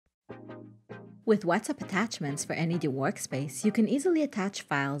With WhatsApp attachments for Any.do Workspace, you can easily attach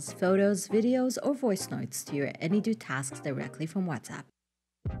files, photos, videos, or voice notes to your Any.do tasks directly from WhatsApp.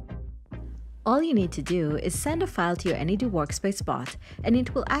 All you need to do is send a file to your Any.do Workspace bot, and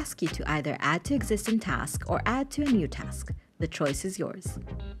it will ask you to either add to existing task or add to a new task. The choice is yours.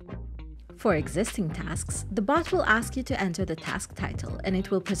 For existing tasks, the bot will ask you to enter the task title, and it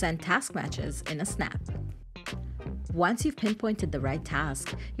will present task matches in a snap. Once you've pinpointed the right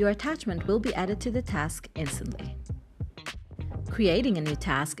task, your attachment will be added to the task instantly. Creating a new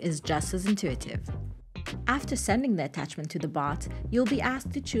task is just as intuitive. After sending the attachment to the bot, you'll be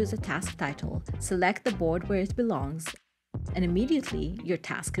asked to choose a task title, select the board where it belongs, and immediately your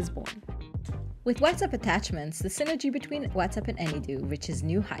task is born. With WhatsApp attachments, the synergy between WhatsApp and Any.do reaches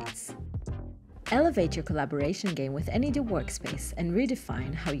new heights. Elevate your collaboration game with Any.do Workspace and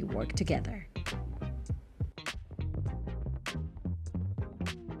redefine how you work together.